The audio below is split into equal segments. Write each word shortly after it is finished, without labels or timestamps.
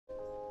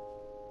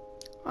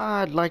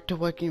I'd like to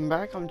welcome you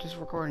back. I'm just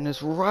recording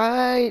this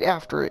right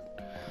after it,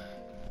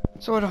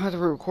 so I don't have to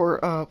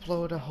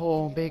upload a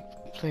whole big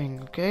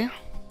thing, okay?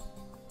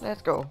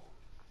 Let's go.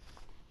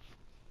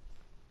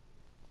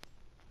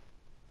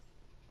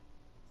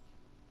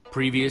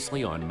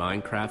 Previously on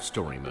Minecraft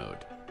Story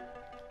Mode.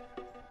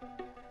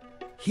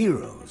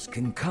 Heroes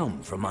can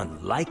come from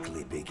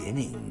unlikely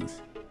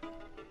beginnings.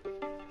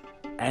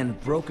 And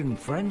broken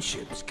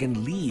friendships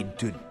can lead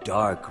to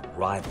dark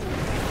rivalry.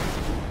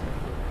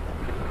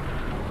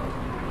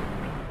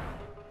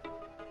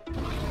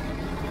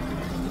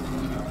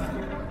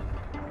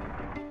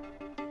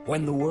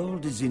 When the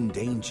world is in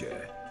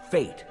danger,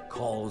 fate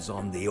calls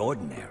on the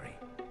ordinary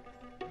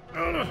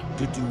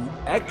to do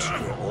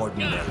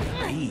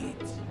extraordinary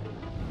deeds.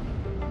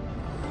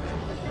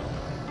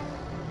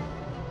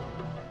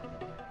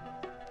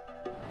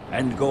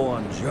 And go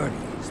on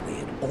journeys they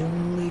had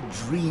only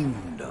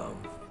dreamed of.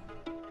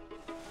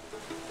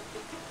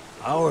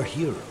 Our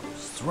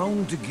heroes,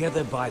 thrown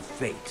together by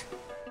fate,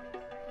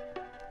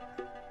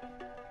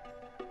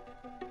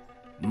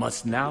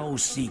 must now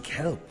seek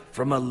help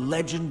from a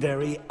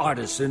legendary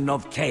artisan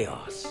of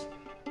chaos.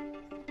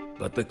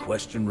 But the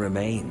question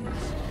remains,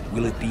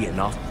 will it be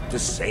enough to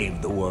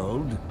save the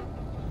world?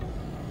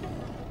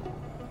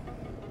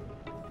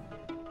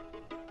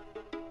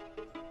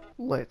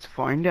 Let's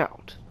find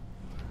out.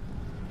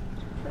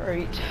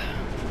 Alright,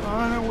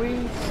 on our way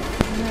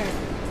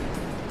next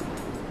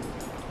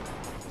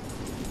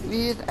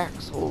with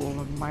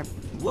Axel and my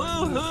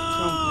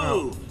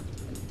Woohoo!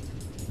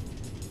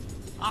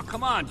 Oh,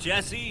 come on,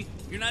 Jesse.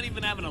 You're not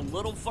even having a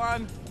little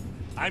fun?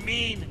 I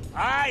mean,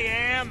 I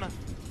am.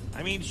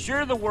 I mean,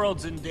 sure the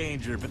world's in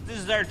danger, but this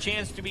is our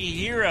chance to be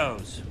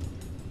heroes.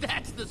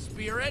 That's the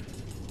spirit!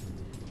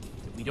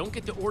 If we don't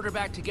get the order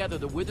back together,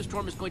 the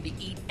Witherstorm is going to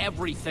eat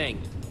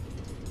everything.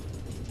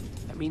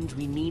 That means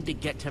we need to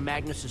get to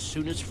Magnus as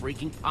soon as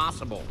freaking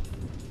possible.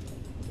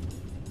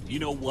 You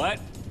know what?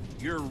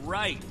 You're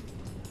right.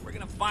 We're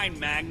gonna find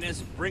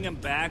Magnus, bring him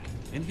back,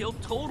 and he'll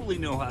totally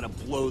know how to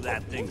blow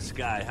that thing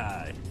sky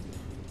high.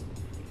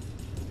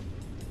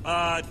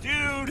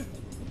 Dude!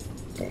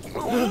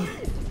 Oh.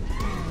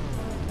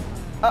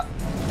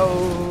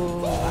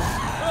 Oh!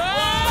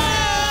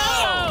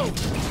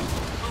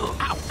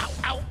 Ow, ow,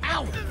 ow,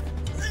 ow!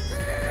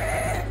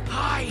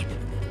 Hide!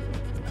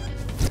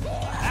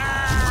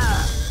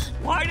 Ah!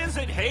 Why does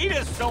it hate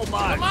us so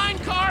much? The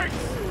minecart!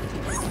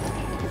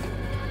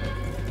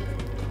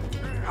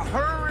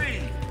 Hurry!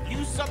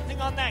 Use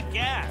something on that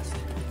gas.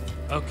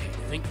 Okay,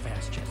 think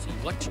fast, Jesse.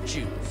 What to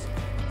choose?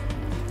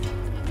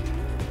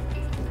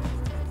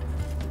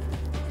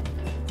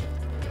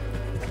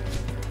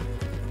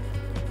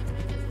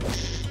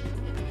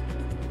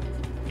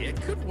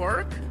 It could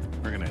work.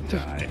 We're gonna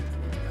die.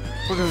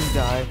 We're gonna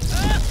die.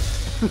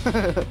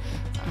 I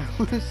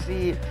wanna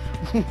see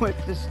what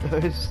this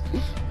does.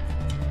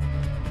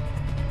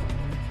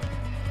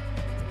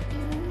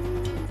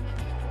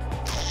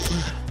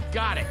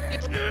 Got it.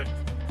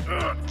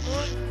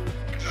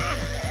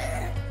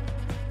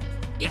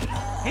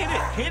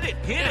 Hit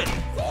it!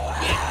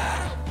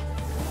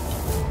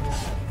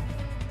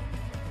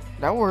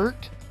 That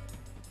worked.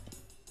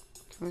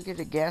 Can we get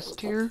a gas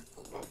tier?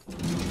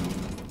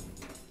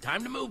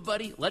 Time to move,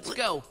 buddy. Let's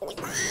go.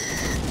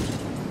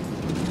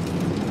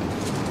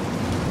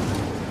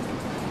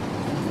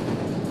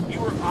 You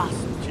were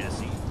awesome,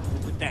 Jesse.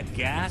 With that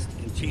gas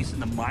and chasing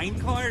the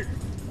minecart,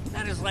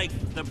 that is like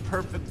the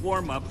perfect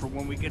warm-up for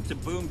when we get to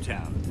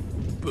Boomtown.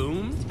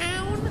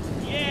 Boomtown?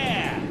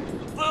 Yeah!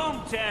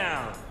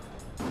 Boomtown!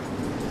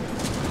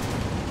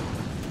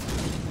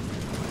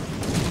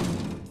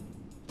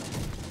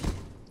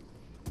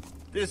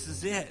 This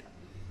is it.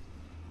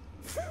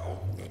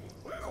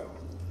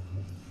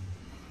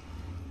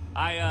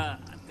 I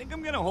think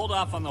I'm gonna hold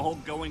off on the whole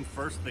going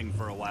first thing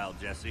for a while,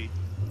 Jesse.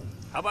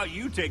 How about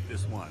you take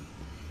this one?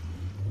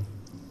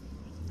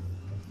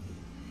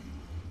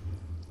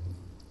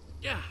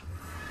 Yeah.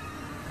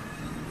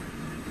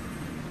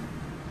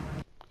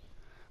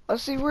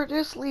 Let's see where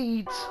this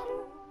leads.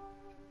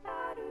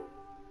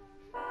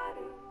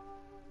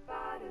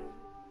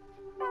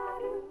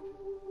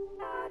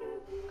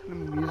 What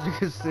kind of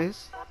music is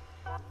this?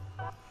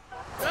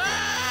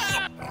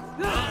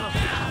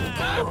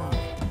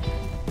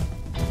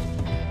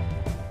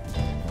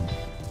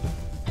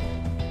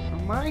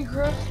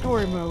 Minecraft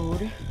story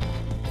mode.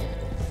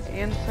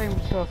 And same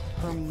stuff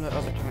from the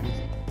other times.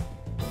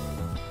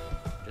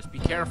 Just be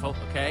careful,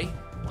 okay?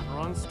 One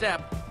wrong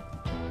step.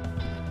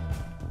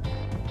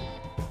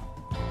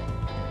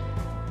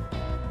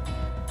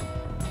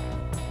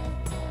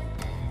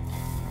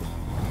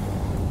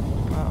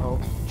 Uh-oh.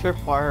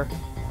 Tripwire.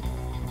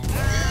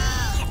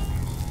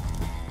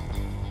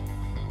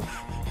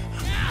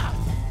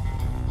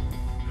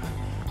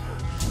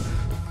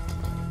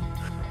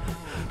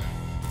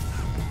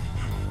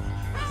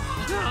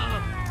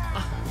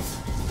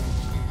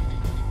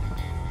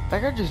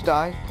 That guy just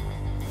died.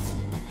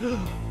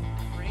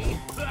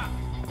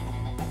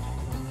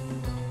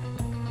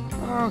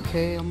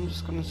 Okay, I'm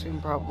just gonna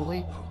assume probably.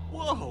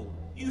 Whoa!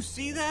 You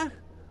see that?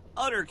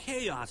 utter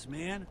chaos,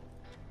 man.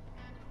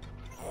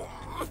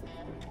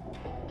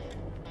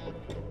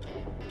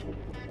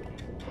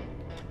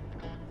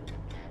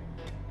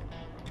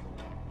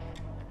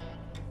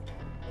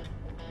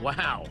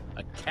 Wow,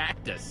 a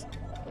cactus.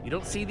 You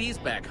don't see these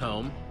back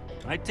home.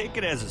 I take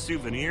it as a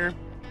souvenir,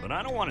 but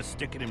I don't want to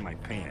stick it in my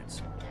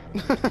pants.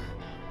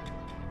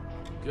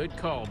 Good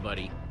call,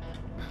 buddy.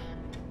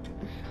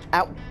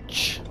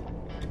 Ouch.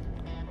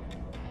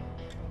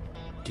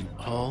 Do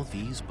all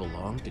these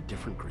belong to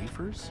different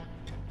griefers?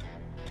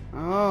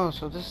 Oh,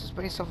 so this is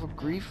based off of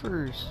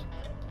griefers.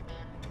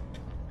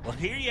 Well,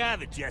 here you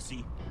have it,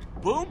 Jesse.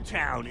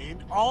 Boomtown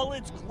in all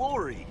its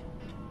glory.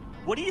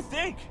 What do you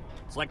think?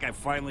 It's like I've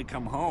finally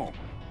come home.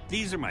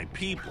 These are my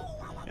people.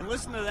 And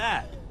listen to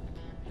that.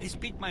 They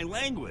speak my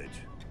language.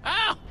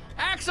 Oh!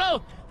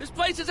 Axel! This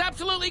place is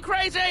absolutely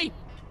crazy!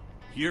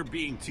 You're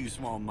being too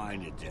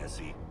small-minded,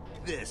 Jesse.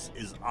 This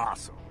is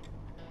awesome.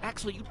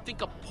 Axel, you'd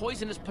think a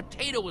poisonous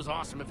potato was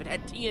awesome if it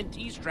had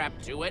TNT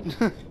strapped to it.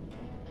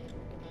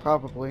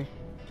 Probably.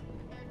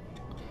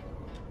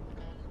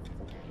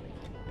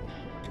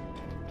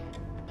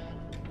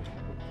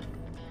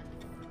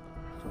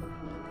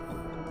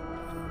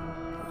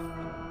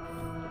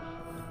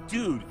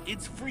 Dude,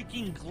 it's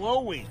freaking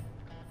glowing.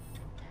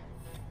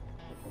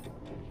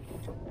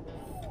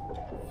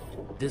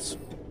 This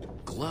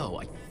glow,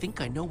 I think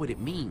I know what it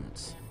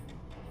means.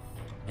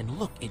 And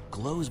look, it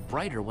glows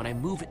brighter when I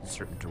move it in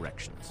certain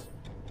directions.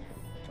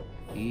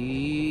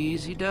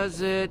 Easy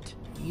does it.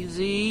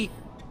 Easy.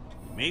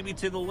 Maybe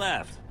to the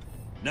left.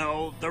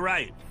 No, the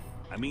right.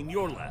 I mean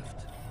your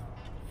left.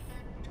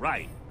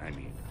 Right, I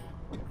mean.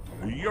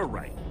 You're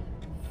right.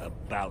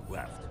 About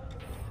left.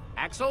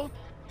 Axel?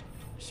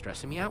 You're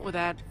stressing me out with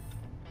that.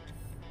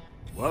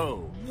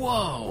 Whoa.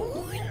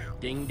 Whoa!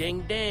 Ding,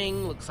 ding,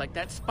 ding. Looks like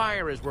that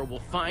spire is where we'll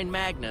find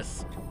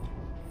Magnus.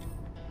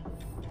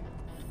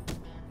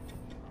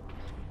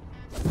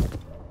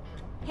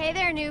 Hey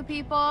there, new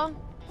people.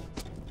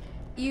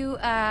 You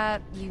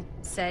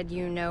said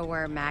you know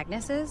where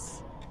Magnus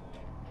is?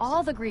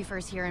 All the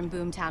griefers here in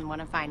Boomtown want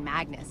to find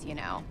Magnus, you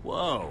know.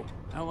 Whoa.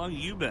 How long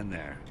you been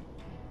there?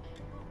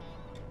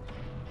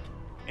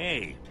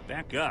 Hey,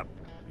 back up.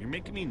 You're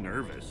making me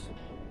nervous.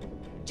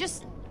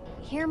 Just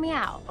hear me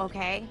out,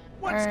 okay?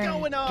 I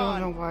don't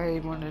know why I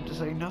wanted to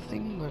say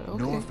nothing, but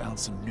okay. Nora found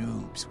some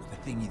noobs with a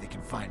thingy that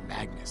can find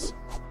Magnus.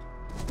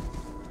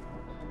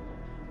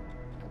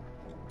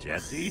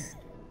 Jesse?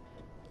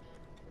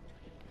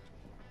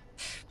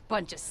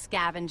 Bunch of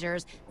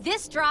scavengers.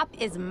 This drop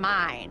is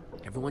mine.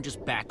 Everyone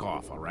just back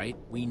off, all right?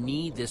 We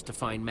need this to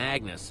find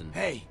Magnus and...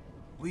 Hey,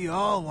 we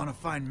all want to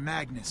find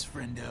Magnus,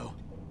 friendo.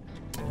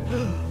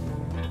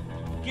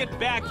 Get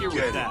back here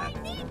with that.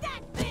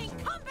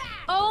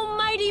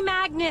 Almighty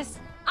Magnus,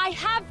 I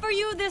have for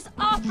you this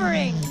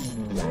offering.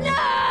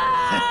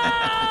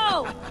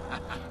 No!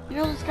 You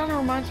know, this kind of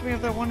reminds me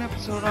of that one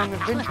episode on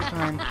Adventure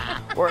Time,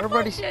 where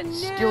everybody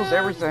steals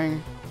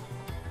everything.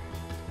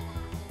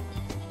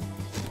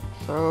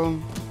 So...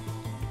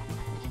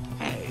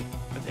 Hey,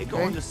 are they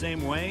going the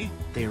same way?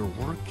 They're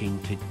working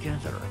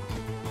together.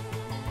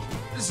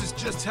 This is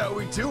just how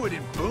we do it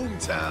in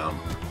Boomtown.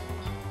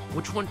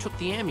 Which one took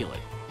the amulet?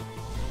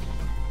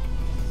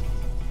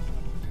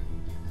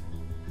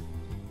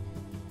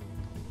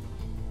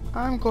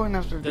 I'm going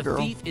after the The girl.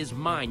 thief is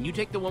mine. You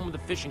take the one with the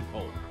fishing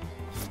pole.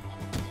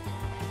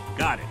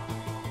 Got it.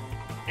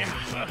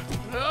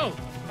 Oh!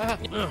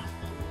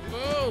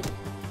 Oh!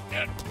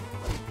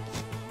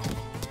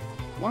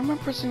 Why am I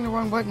pressing the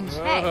wrong buttons?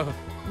 Hey,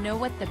 know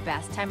what the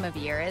best time of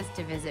year is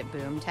to visit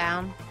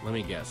Boomtown? Let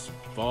me guess.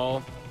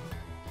 Fall?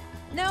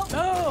 No.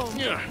 Oh!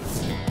 Yeah.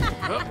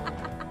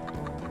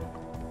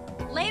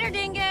 Later,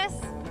 dingus.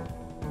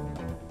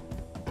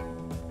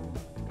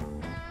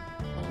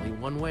 Only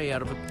one way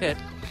out of a pit.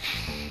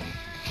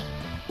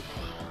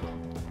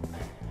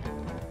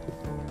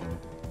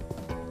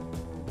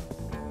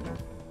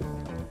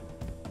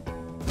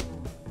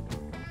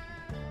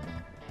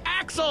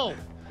 Axel!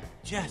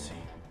 Jesse,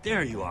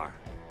 there you are.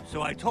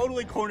 So I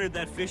totally cornered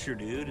that Fisher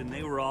dude, and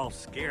they were all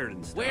scared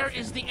and stuff. Where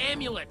is the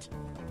amulet?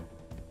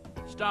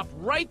 Stop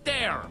right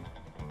there!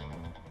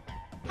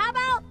 How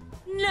about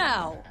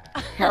no?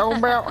 How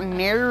about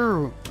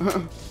no?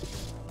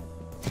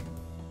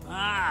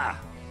 Ah,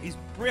 these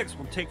bricks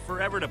will take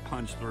forever to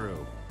punch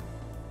through.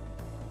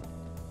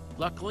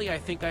 Luckily, I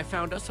think I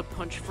found us a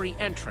punch-free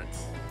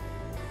entrance.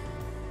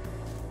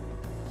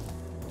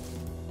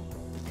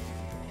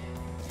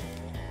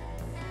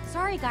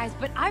 Sorry, guys,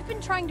 but I've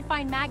been trying to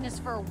find Magnus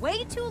for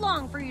way too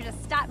long for you to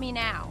stop me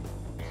now.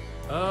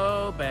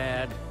 Oh,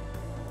 bad.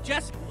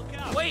 Jesse, look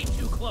out! Way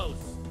too close!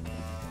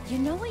 You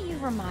know what you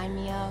remind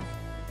me of?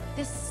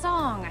 This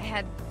song I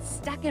had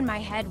stuck in my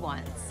head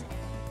once.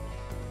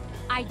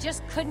 I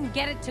just couldn't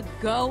get it to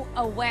go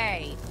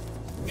away.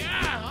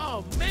 Ah,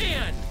 oh,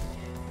 man!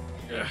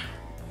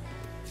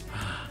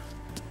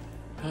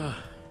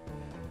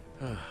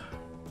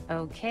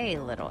 Okay,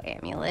 little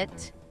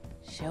amulet.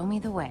 Show me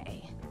the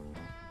way.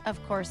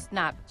 Of course,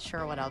 not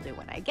sure what I'll do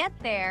when I get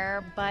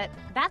there, but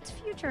that's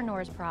future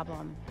Nor's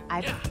problem.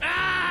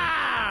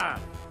 Ah!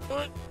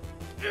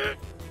 Give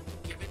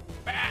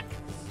it back.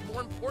 This is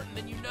more important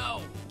than you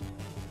know.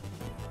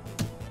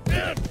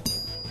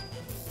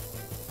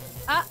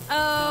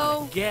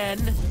 Uh-oh.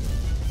 Again.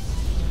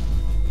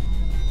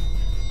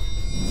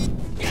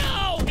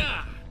 Go!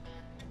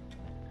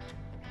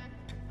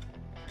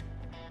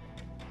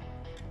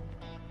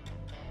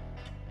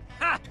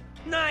 Ha!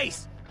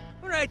 Nice!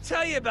 What did I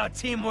tell you about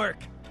teamwork?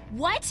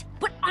 What?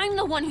 But I'm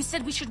the one who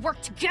said we should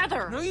work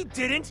together! No, you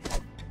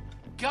didn't!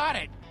 Got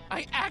it.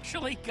 I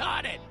actually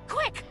got it.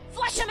 Quick!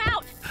 Flush him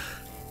out!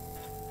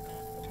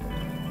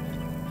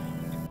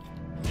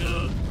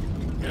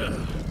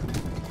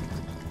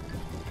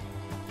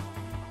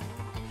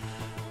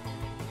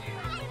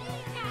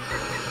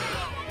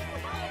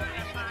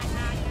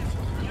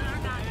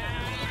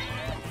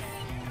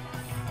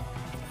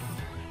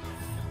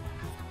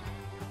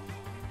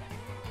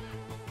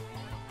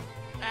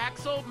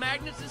 Axel,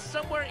 Magnus is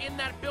somewhere in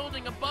that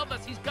building above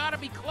us. He's got to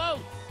be close.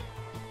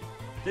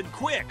 Then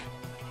quick!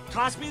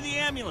 Toss me the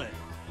amulet!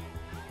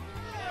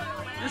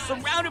 You're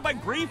surrounded by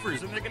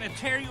griefers and they're gonna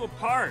tear you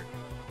apart!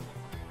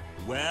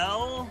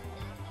 Well...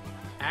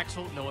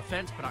 Axel, no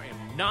offense, but I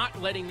am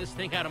not letting this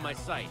thing out of my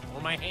sight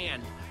or my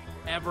hand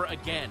ever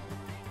again.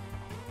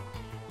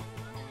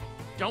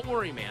 Don't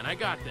worry, man. I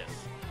got this.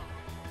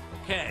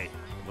 Okay,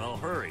 well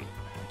hurry.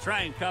 I'll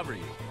try and cover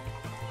you.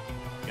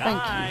 Thank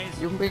Guys!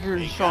 you. You're bigger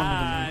and Hey stronger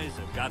guys,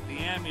 I've got the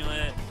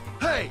amulet.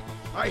 Hey!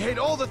 I hate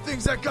all the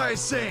things that guy is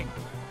saying!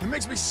 It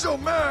makes me so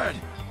mad!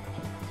 than me.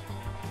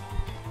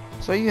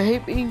 So you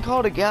hate being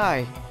called a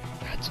guy?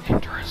 That's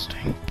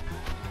interesting.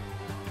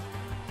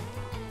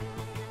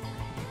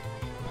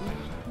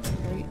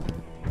 Right.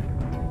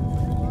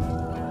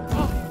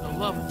 Oh, I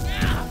love it.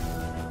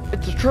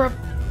 It's a trap.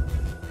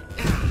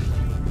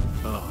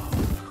 Oh,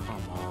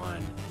 come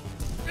on.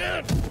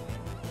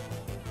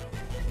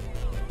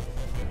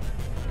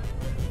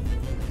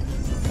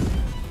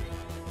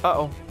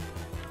 Uh-oh.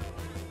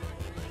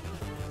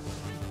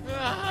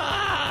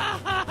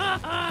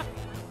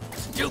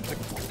 Stupid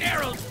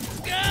arrows!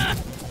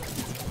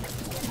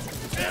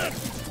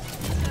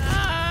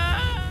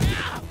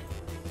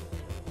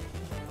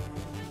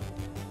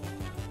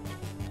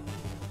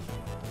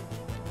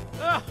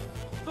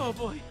 Oh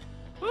boy.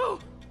 Woo.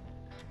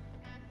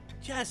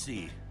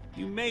 Jesse,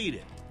 you made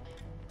it.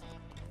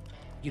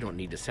 You don't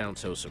need to sound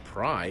so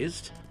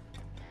surprised.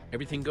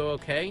 Everything go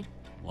okay?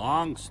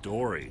 Long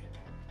story.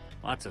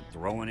 Lots of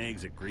throwing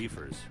eggs at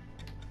griefers.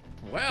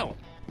 Well,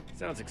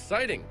 sounds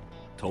exciting.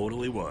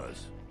 Totally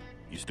was.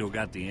 You still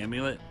got the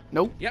amulet?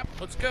 Nope. Yep,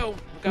 let's go.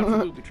 Look out for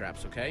booby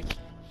traps, okay?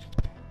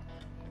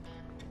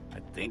 I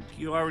think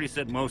you already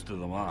set most of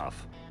them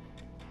off.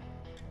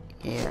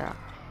 Yeah.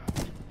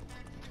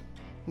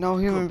 No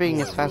human being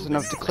is fast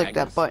enough to click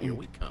that Magnus, Here button.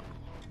 we come.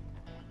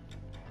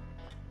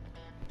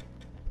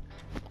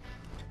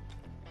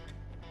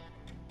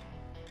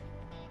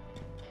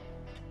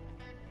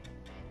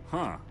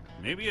 Huh.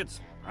 Maybe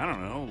it's, I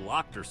don't know,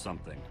 locked or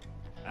something.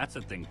 That's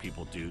a thing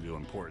people do to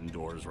important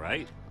doors,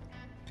 right?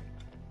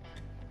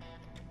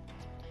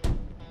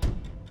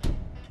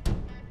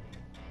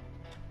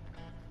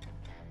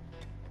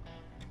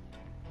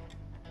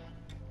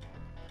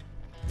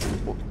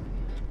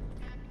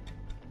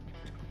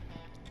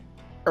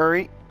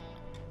 Alright.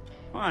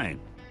 Fine.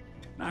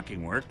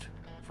 Knocking worked.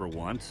 For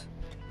once.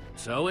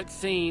 So it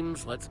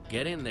seems. Let's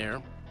get in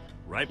there.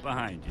 Right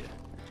behind you.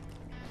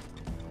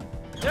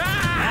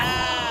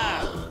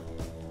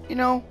 You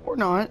know, or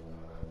not.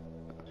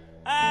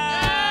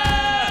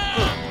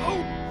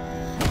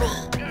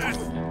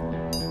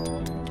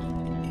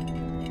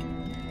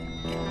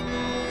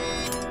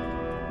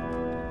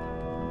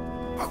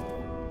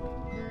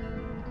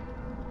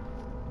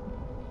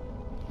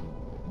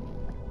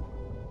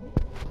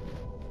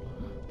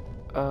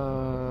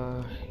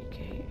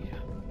 Okay.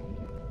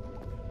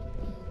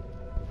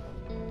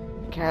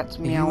 Cat's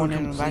You are meowing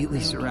in the completely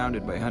background.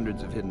 surrounded by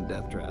hundreds of hidden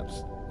death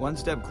traps. One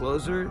step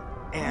closer,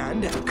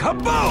 and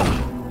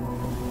kaboom!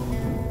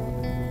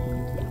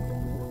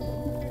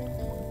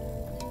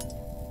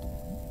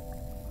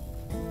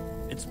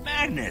 It's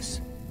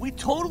Magnus! We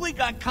totally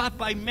got caught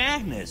by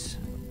Magnus!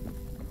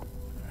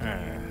 Oh,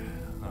 I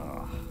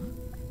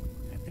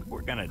think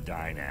we're gonna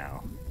die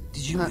now.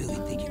 Did you really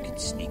think you could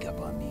sneak up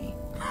on me?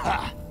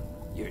 Ha!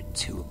 You're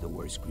two of the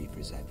worst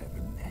griefers I've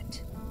ever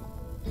met.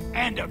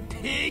 And a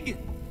pig?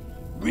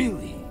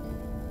 Really?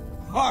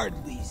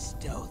 Hardly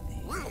stealthy.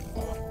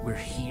 We're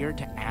here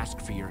to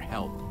ask for your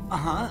help.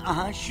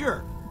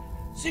 Sure.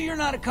 So you're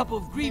not a couple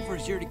of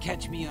griefers here to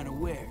catch me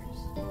unawares.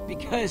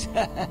 Because,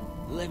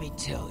 let me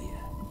tell you.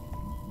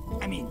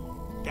 I mean,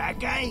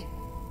 that guy?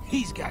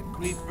 He's got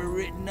griefer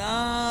written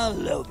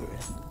all over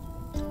him.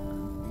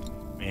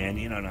 Man,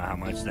 you don't know how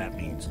much that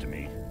means to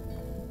me.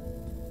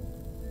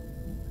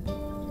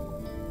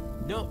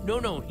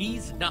 No,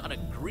 he's not a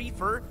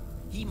griefer.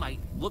 He might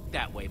look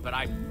that way, but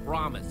I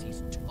promise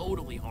he's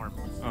totally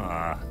harmless.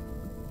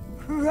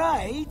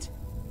 Right?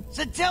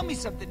 So tell me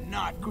something,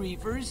 not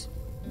griefers.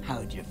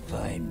 How'd you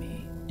find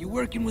me? You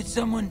working with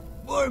someone?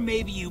 Or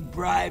maybe you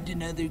bribed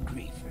another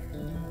griefer?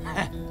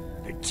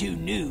 For two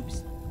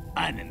noobs,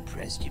 I'm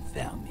impressed you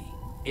found me.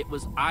 It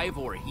was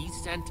Ivor. He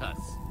sent us.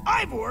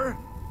 Ivor?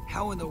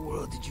 How in the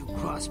world did you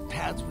cross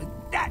paths with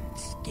that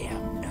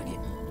scam nugget?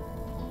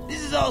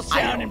 This is all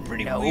sounding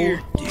pretty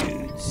weird,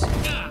 dudes.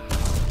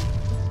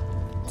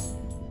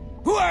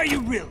 Who are you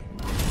really?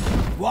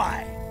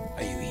 Why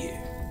are you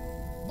here?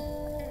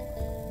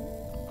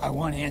 I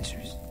want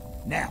answers.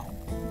 Now.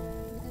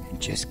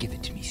 And just give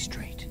it to me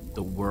straight.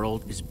 The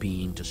world is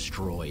being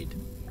destroyed.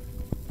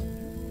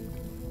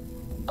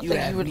 You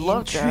have me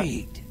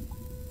intrigued.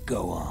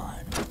 Go on.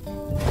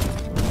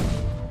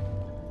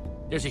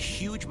 There's a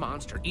huge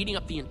monster eating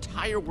up the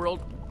entire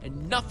world,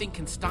 and nothing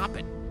can stop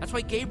it. That's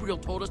why Gabriel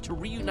told us to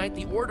reunite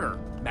the Order.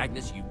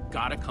 Magnus, you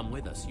gotta come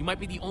with us. You might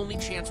be the only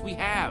chance we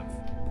have.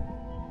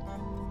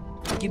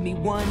 Give me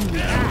one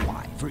reason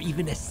why, for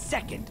even a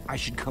second, I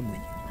should come with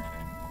you.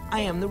 I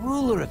am the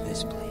ruler of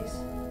this place.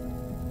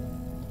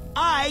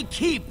 I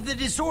keep the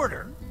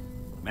disorder.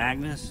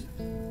 Magnus,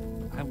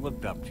 I've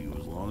looked up to you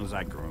as long as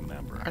I can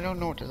remember. I don't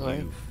know what to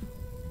say.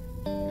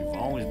 You've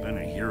always been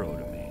a hero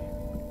to me.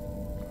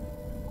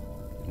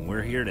 And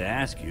we're here to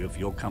ask you if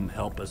you'll come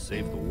help us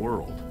save the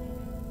world.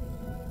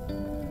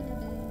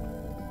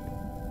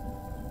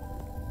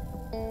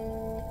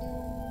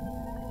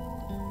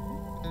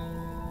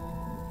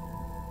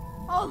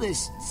 All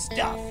this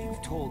stuff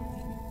you've told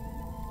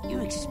me, you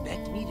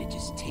expect me to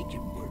just take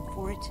your word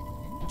for it?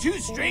 Two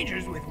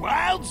strangers with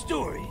wild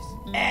stories,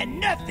 and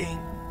nothing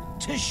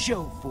to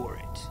show for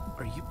it.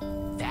 Are you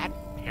that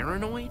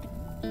paranoid?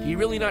 Do you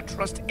really not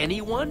trust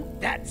anyone?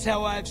 That's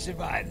how I've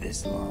survived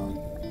this long.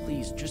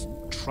 Please, just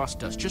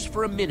trust us, just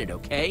for a minute,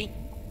 okay?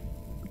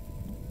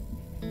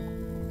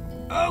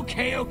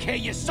 Okay,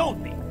 you sold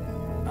me.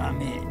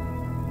 I'm in.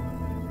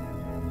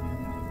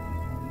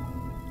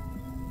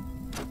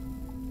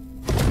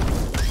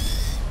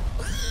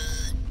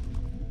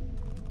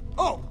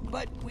 Oh,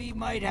 but we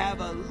might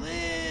have a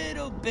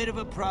little bit of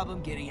a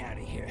problem getting out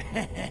of here.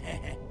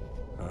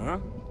 Huh?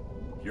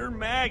 You're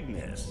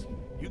Magnus.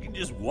 You can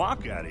just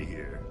walk out of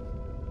here.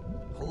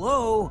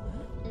 Hello?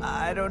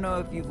 I don't know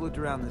if you've looked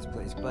around this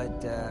place,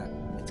 but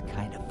it's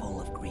kind of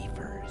full of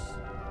griefers.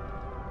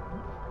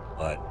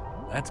 But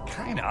that's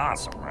kind of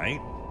awesome,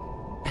 right?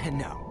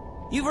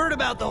 No. You've heard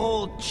about the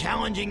whole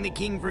challenging the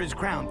king for his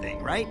crown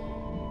thing, right?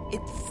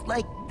 It's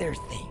like their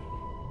thing.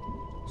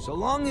 So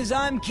long as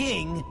I'm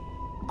king,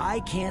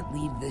 I can't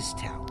leave this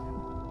town.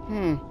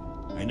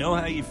 I know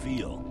how you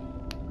feel.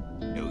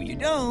 No, you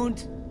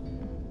don't.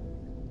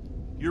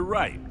 You're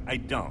right, I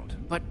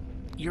don't. But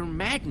you're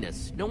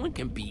Magnus. No one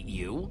can beat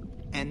you.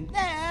 And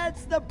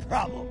that's the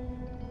problem.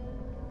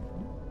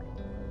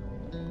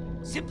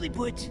 Simply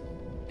put,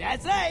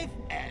 that's life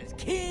as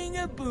king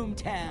of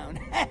Boomtown.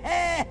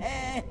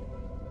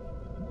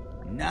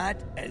 Not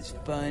as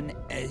fun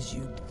as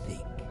you'd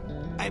think.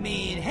 I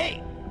mean,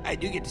 hey, I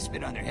do get to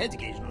spit on their heads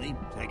occasionally,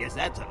 so I guess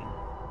that's something.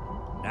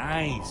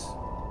 Nice.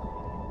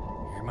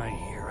 You're my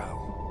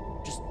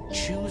hero. Just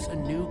choose a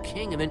new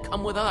king and then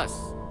come with us.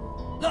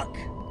 Look,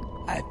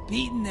 I've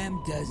beaten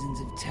them dozens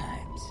of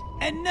times,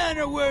 and none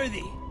are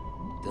worthy.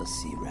 They'll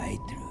see right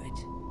through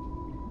it.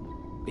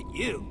 But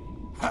you,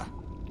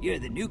 you're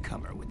the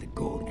newcomer with the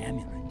gold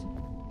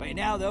amulet. By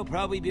now, there'll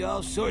probably be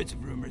all sorts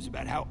of rumors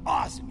about how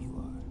awesome you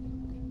are.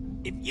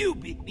 If you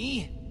beat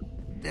me,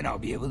 then I'll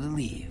be able to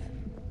leave.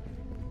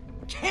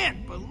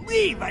 Can't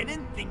believe I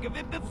didn't think of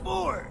it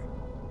before.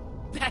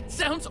 That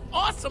sounds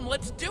awesome.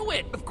 Let's do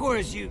it. Of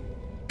course, you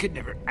could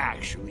never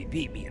actually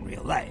beat me in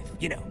real life.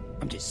 You know,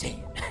 I'm just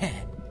saying.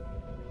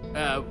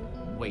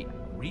 Wait,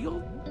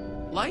 real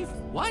life?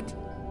 What?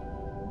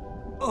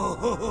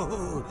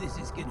 Oh, this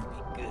is gonna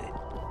be good.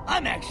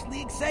 I'm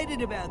actually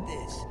excited about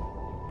this.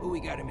 But we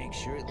gotta make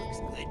sure it looks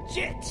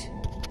legit.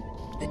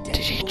 The Did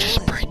he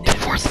just break the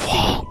fourth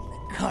wall?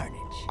 The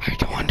carnage. I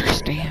don't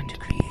understand. To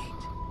create.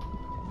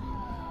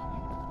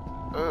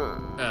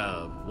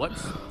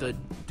 What's the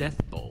Death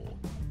Bowl?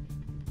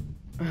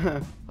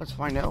 Let's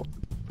find out.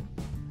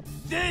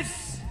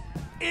 This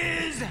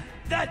is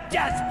the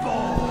Death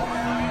Bowl!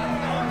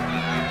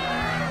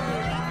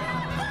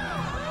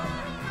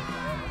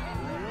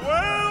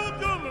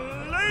 Welcome,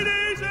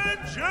 ladies and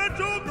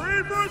gentle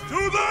griefers,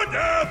 to the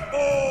Death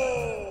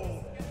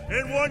Bowl!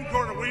 In one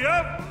corner, we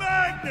have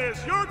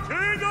Magnus, your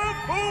king of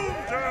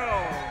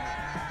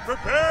Boomtown,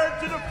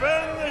 prepared to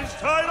defend his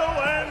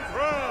title and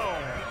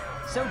crown.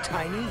 So,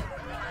 Tiny,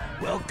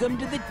 welcome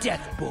to the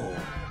Death Bowl.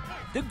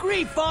 The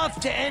grief-off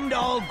to end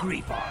all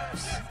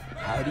grief-offs.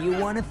 How do you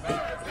want to think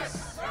of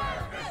this?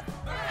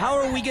 How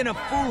are we gonna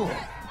fool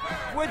him?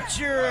 What's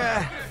your,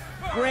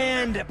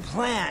 grand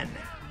plan?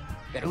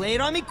 Better lay it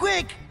on me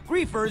quick.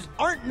 Griefers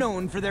aren't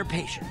known for their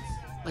patience.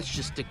 Let's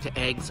just stick to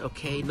eggs,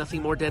 okay?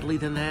 Nothing more deadly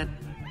than that.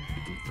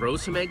 You can throw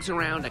some eggs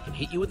around, I can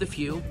hit you with a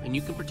few, and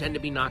you can pretend to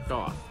be knocked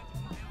off.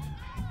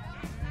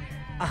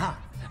 Uh-huh.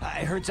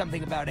 I heard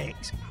something about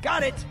eggs.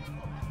 Got it!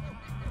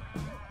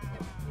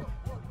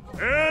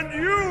 And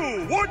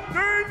you, what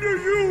name do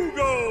you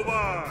go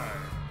by?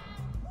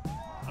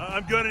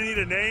 I'm gonna need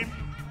a name.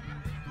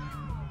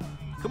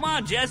 Come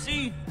on,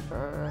 Jesse.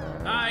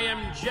 I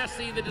am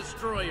Jesse the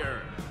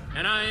Destroyer,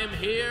 and I am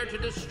here to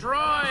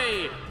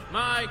destroy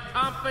my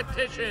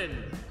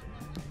competition.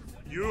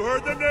 You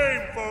heard the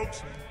name,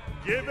 folks.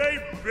 Give a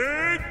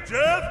big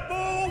Death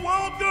Bowl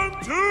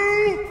welcome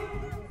to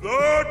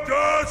the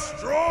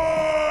Destroyer!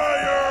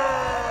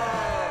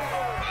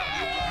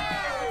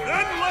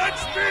 Then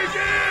let's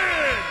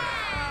begin!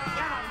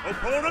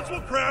 Opponents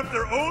will craft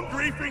their own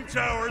griefing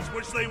towers,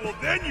 which they will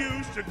then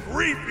use to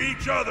grief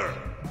each other.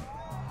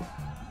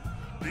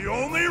 The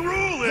only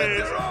rule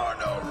is... There are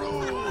no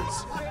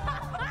rules!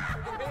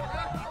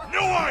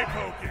 No eye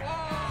poking!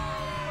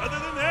 Other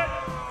than that,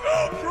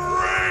 go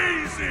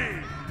crazy!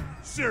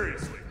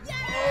 Seriously.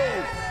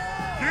 Oh,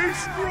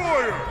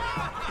 Destroyer!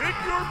 Pick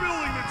your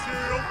building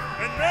material,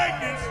 and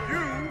Magnus,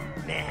 you...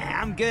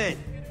 Nah, I'm good.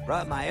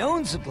 Brought my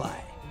own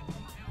supply.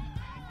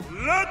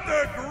 Let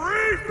the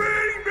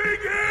griefing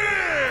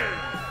begin!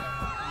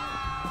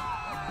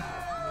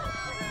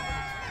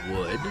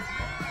 Wood,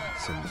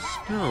 some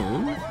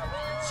stone,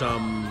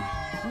 some...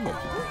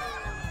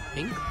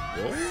 pink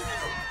wool?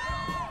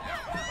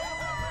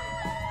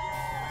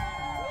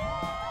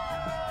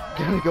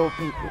 Gotta go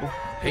pink wool.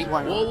 Pink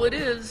Why not? wool it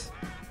is.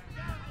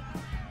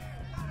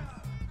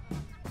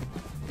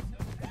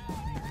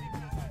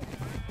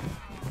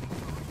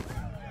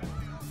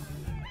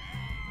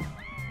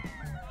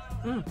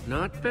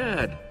 Not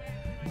bad.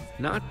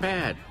 Not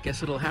bad.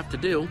 Guess it'll have to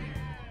do.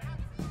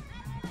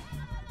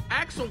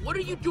 Axel, what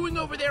are you doing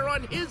over there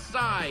on his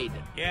side?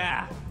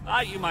 Yeah,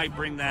 thought you might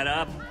bring that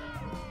up.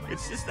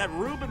 It's just that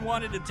Reuben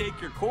wanted to take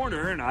your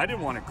corner, and I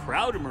didn't want to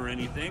crowd him or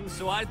anything,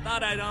 so I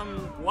thought I'd,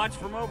 watch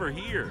from over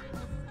here.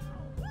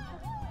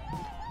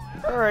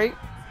 Alright.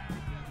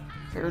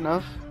 Fair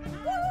enough.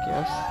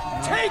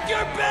 Guess. Take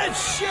your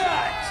best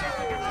shot!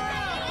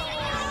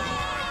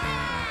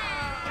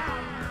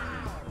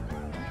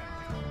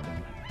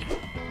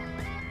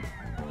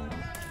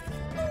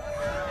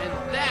 And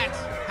that's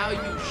how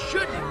you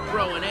shouldn't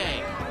throw an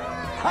egg.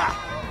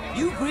 Ha!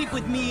 You grief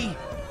with me,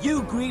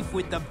 you grief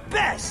with the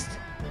best!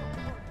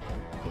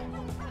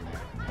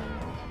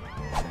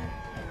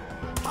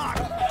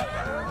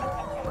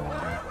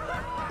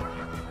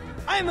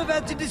 I'm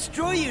about to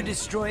destroy you,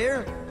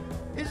 Destroyer.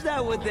 Is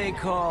that what they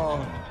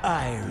call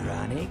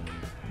ironic?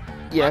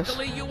 Yes.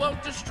 Luckily, you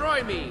won't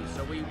destroy me,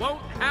 so we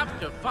won't have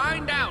to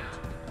find out.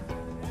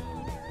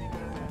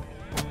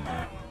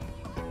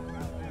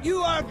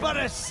 You are but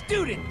a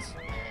student.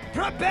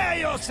 Prepare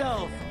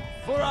yourself,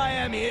 for I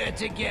am here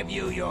to give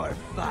you your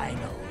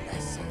final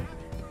lesson.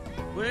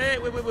 Wait,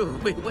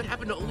 what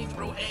happened to only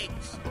throw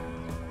eggs?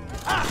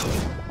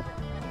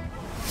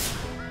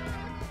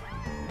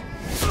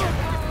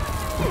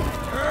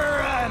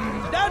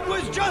 That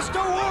was just a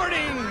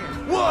warning!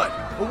 What?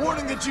 A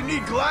warning that you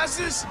need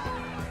glasses?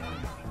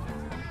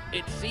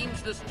 It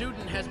seems the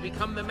student has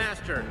become the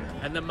master,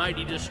 and the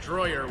mighty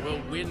Destroyer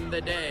will win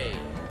the day.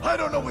 I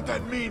don't know what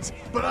that means,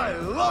 but I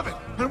love it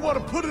and want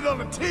to put it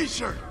on a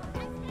t-shirt.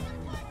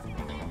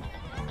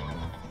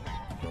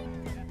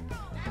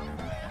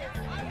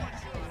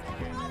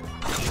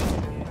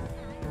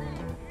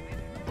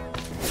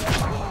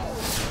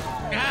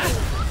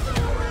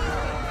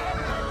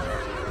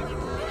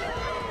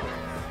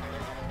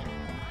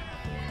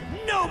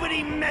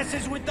 Nobody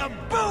messes with the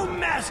Boom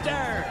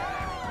Master!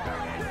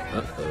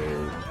 Uh-oh.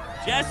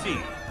 Jesse,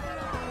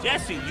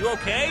 you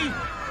okay?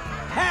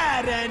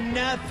 Had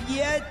enough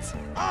yet?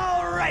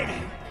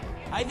 Alrighty.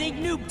 I think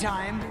noob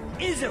time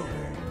is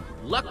over.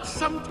 Luck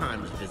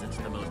sometimes visits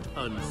the most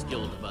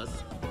unskilled of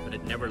us, but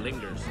it never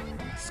lingers.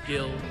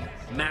 Skill,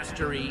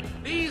 mastery,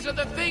 these are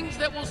the things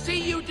that will see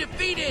you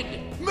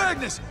defeated!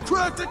 Magnus,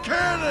 craft a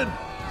cannon!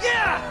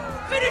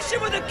 Yeah! Finish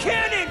it with a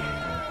cannon!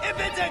 If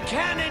it's a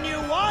cannon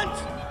you want,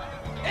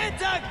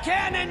 it's a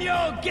cannon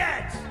you'll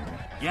get!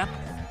 Yep,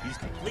 he's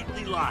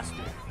completely lost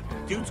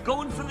it. Dude's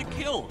going for the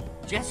kill.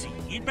 Jesse,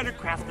 you'd better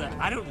craft the,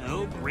 I don't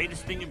know,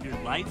 greatest thing of your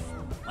life.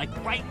 Like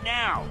right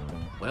now.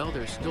 Well,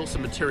 there's still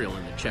some material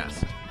in the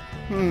chest.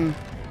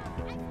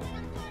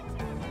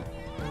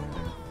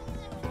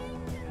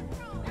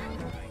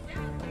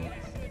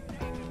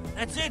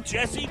 That's it,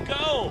 Jesse,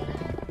 go!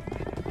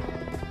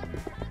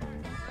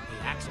 Hey,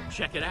 Axel,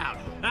 check it out.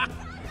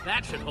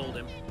 That should hold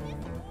him.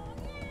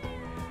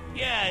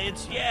 Yeah,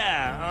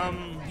 yeah,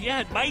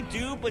 it might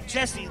do, but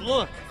Jesse,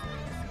 look.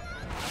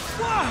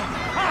 He's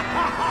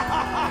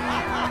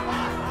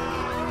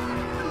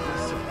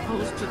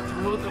supposed to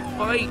throw the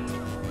fight.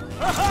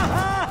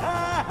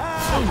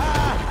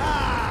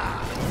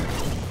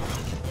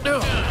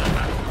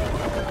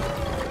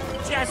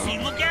 Jesse,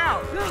 look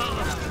out!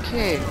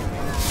 Okay.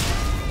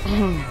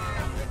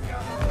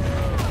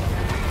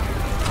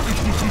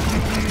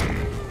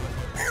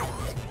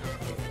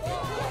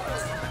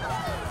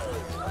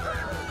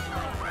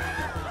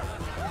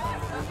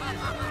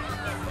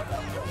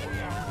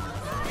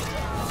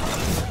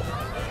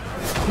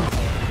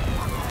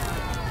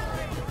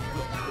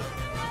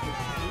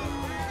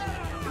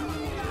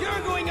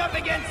 You're going up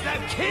against the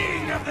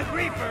king of the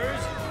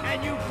griefers,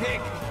 and you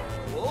pick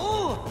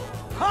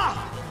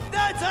Ha!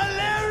 That's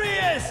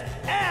hilarious!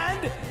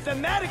 And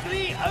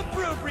thematically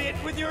appropriate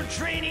with your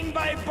training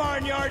by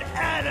barnyard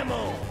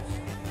animals.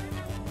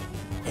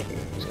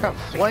 He's got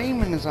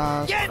flame in his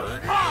eyes. Get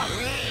off!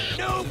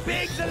 No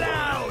pigs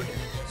allowed!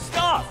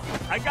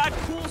 Stuff! I got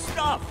cool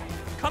stuff.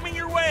 Coming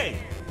your way.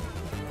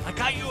 I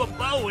got you a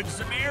bow and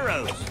some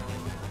arrows.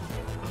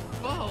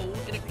 Bow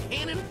in a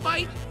cannon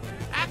fight?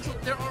 Axel,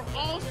 there are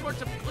all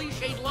sorts of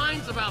cliched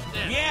lines about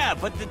this. Yeah,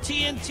 but the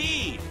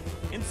TNT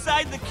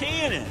inside the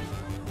cannon.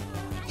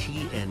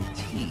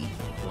 TNT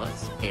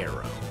plus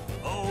arrow.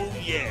 Oh,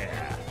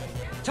 yeah.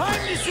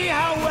 Time to see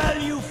how well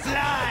you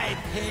fly,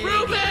 pig!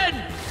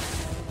 Reuben!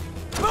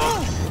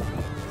 Boom!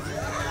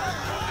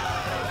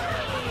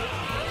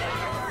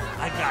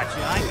 I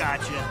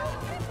got you.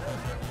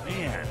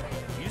 Man,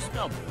 you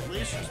smell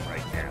delicious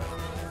right now.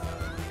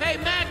 Hey,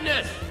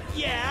 Magnus!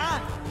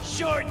 Yeah?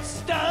 Short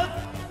stuff?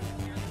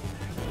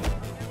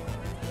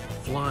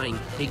 Flying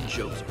pig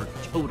jokes are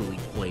totally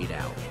played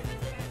out.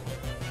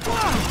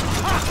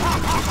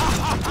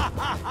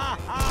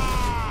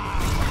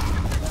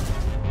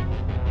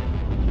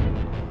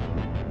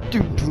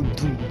 Doom, doom,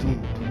 doom, doom,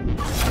 doom.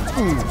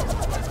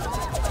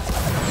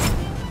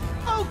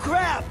 Oh,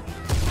 crap!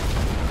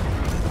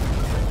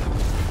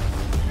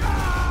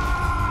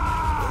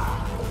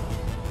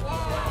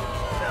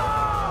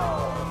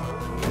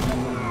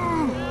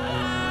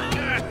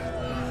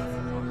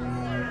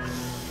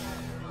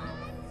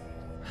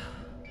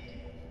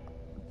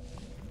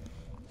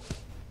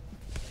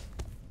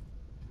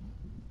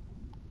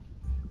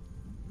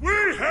 We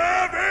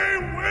have a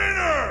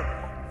winner!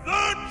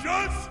 The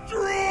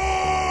Destroyer!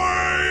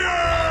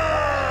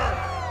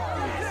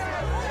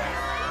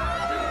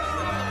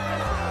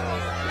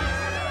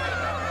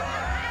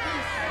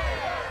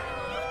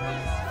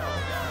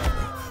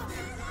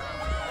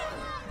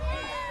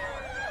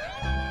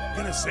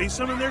 Gonna say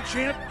something there,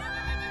 champ?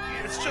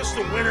 It's just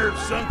the winner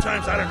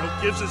sometimes, I don't know,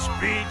 gives a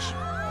speech.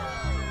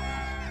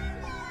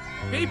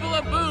 People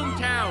of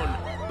Boomtown,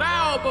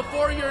 bow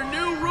before your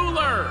new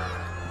ruler!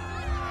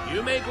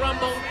 You may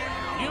grumble,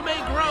 you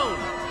may groan,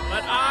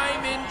 but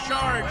I'm in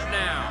charge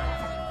now.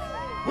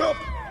 Well,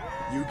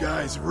 you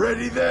guys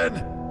ready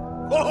then?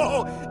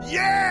 Oh,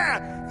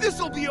 yeah!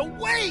 This'll be a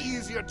way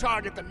easier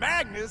target than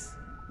Magnus.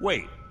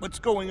 Wait, what's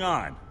going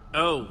on?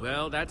 Oh,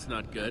 well, that's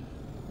not good.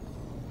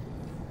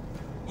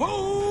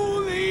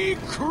 Holy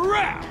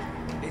crap!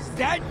 Is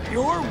that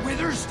your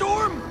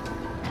Witherstorm?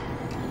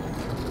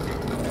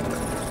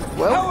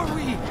 Well, How are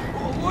we?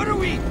 What are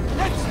we?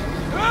 That's...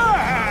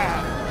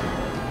 Ah!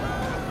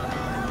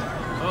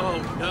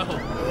 Oh, no.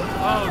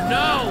 Oh,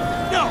 no!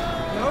 No!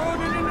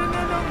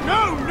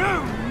 No!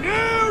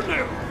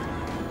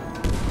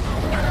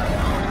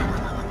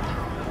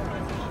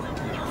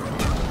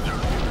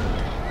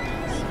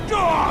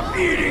 Stop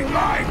eating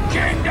my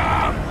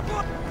kingdom!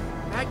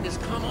 Magnus,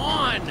 come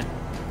on!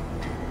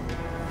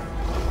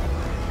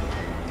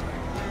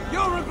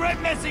 You'll regret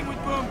messing with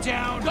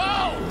Boomtown.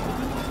 Go!